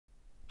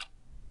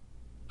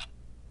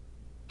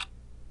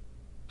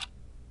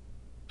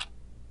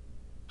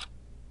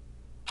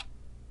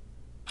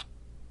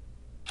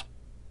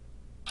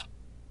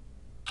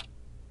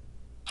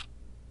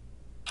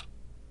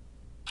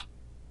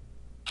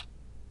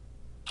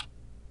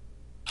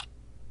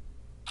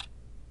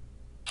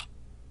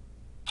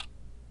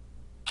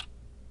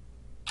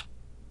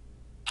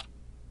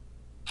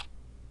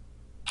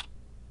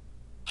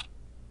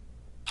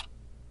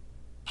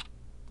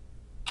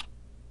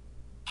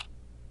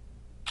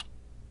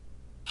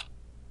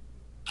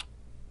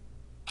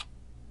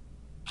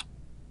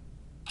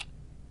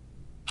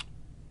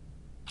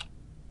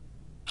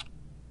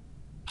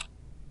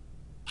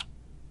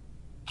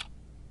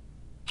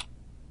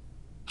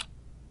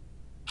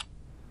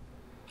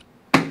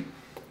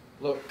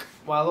Look,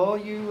 while all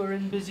you are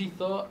in busy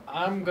thought,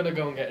 I'm gonna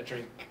go and get a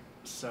drink.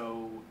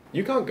 So...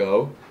 You can't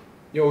go.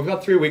 You know, we've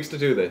had 3 weeks to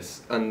do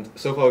this, and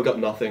so far we've got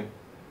nothing.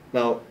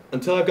 Now,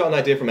 until I've got an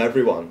idea from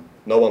everyone,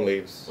 no one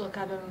leaves. Look,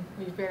 Adam,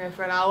 we've been here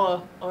for an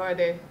hour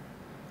already.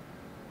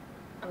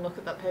 And look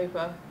at that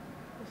paper.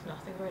 There's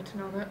nothing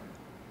written on it.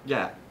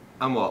 Yeah,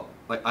 and what?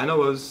 Like, I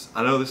know us,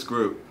 I know this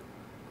group,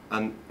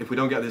 and if we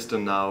don't get this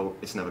done now,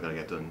 it's never gonna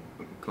get done.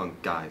 Come on,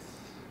 guys.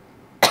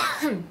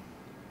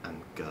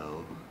 And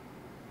girl.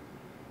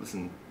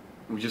 Listen,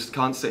 we just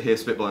can't sit here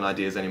spitballing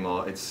ideas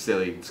anymore. It's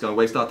silly. It's gonna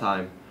waste our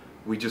time.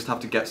 We just have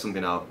to get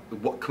something out.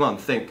 Come on,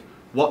 think.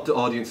 What do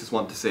audiences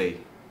want to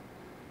see?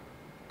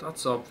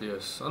 That's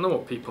obvious. I know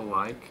what people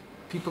like.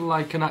 People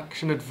like an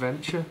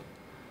action-adventure.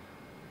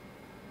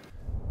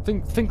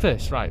 Think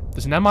this, right?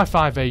 There's an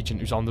MI5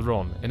 agent who's on the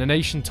run, in a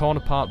nation torn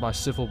apart by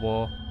civil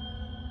war,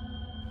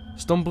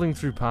 stumbling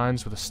through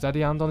pines with a steady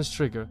hand on his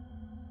trigger.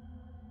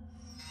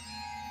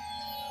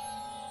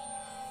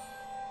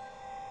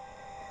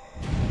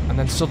 And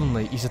then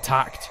suddenly he's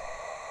attacked.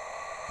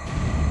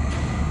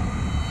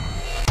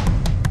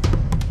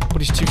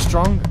 But he's too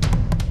strong.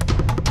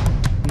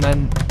 And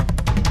then...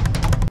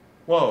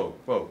 Whoa,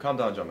 calm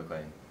down, John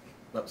McClane.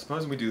 Now,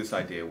 supposing we do this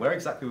idea, where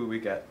exactly will we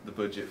get the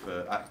budget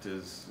for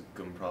actors,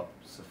 gun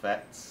props,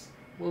 effects?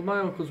 Well, my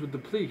uncle's with the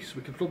police.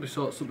 We could probably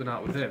sort something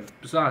out with him.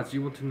 Besides,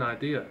 you wanted an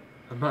idea.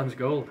 A man's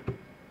gold.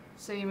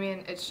 So you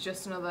mean it's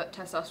just another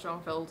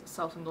testosterone-filled,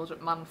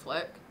 self-indulgent man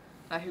flick?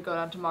 Who go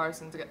down to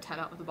Morrison's to get 10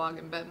 out of the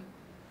bargain bin?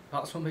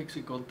 That's what makes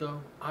it good,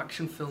 though.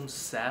 Action films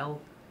sell.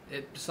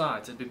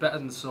 Besides, it'd be better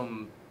than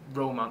some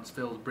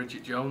romance-filled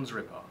Bridget Jones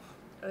rip-off.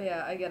 Oh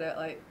yeah, I get it,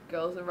 like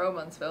girls and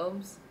romance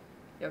films.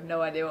 You have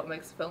no idea what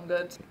makes a film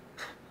good.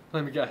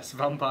 Let me guess,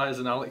 vampires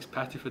and Alex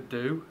Pettyford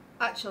do?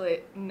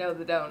 Actually, no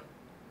they don't.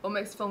 What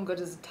makes a film good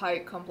is a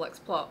tight, complex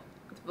plot,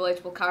 with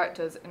relatable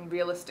characters in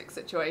realistic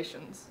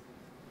situations.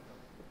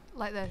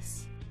 Like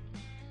this.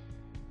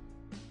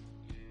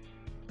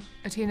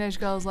 A teenage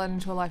girl is led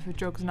into a life of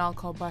drugs and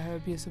alcohol by her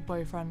abusive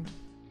boyfriend.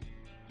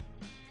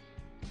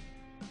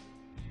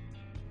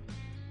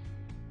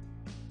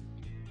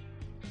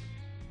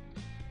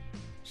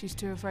 She's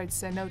too afraid to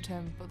say no to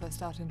him, but they're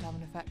starting to have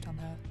an effect on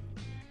her.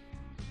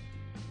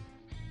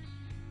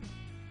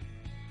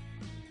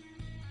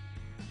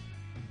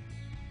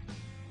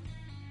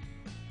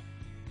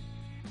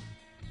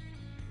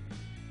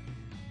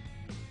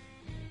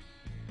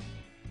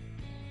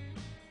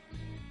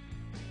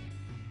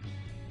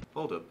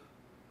 Hold up.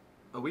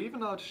 Are we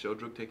even allowed to show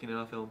drug taking in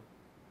our film?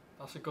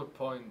 That's a good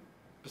point.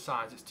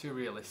 Besides, it's too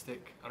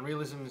realistic, and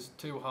realism is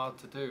too hard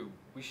to do.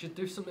 We should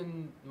do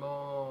something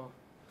more...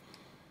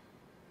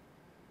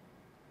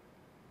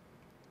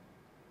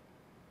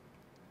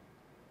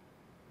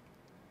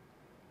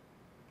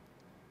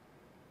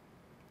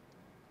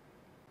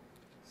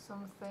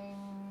 Something...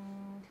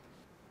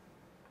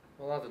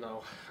 Well, I don't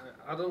know.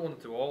 I don't want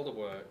to do all the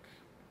work.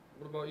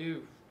 What about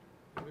you?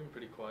 You've been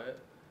pretty quiet.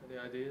 Any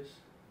ideas?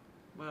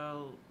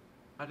 Well,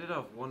 I did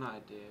have one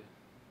idea.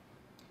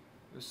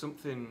 It was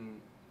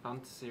something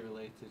fantasy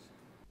related.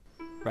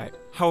 Right,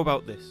 how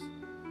about this?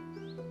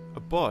 A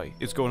boy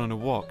is going on a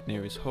walk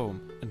near his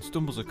home and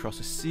stumbles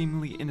across a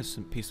seemingly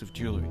innocent piece of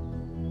jewellery.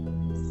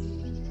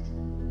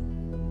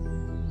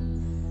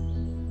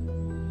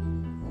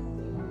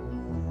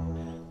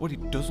 What he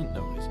doesn't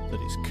know is that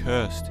it's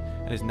cursed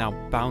and is now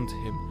bound to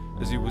him,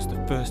 as he was the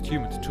first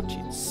human to touch it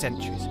in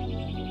centuries.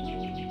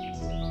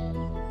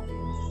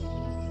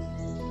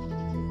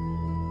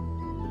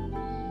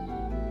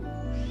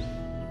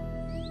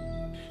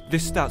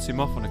 This starts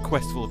him off on a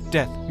quest full of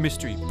death,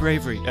 mystery,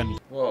 bravery and...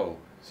 Whoa,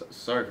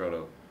 sorry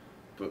Frodo,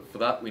 but for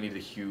that we need a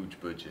huge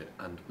budget,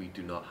 and we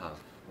do not have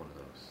one of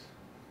those.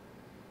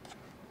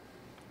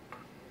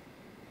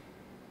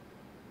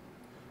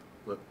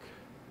 Look,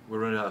 we're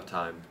running out of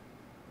time.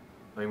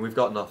 I mean, we've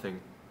got nothing.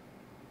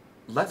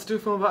 Let's do a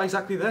film about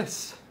exactly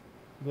this.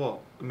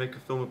 What? Make a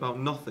film about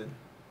nothing?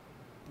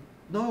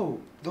 No,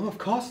 of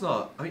course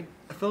not. I mean,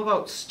 a film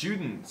about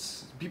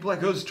students, people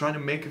like us trying to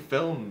make a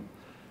film.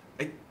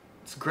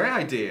 It's a great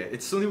idea.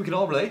 It's something we can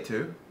all relate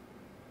to.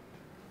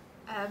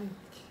 I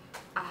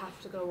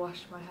have to go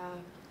wash my hair.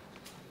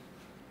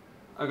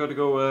 I gotta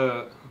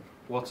go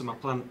water my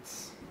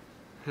plants.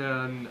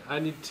 And I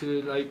need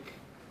to, like,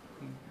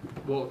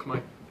 walk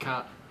my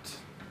cat.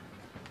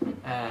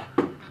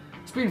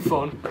 It's been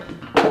fun.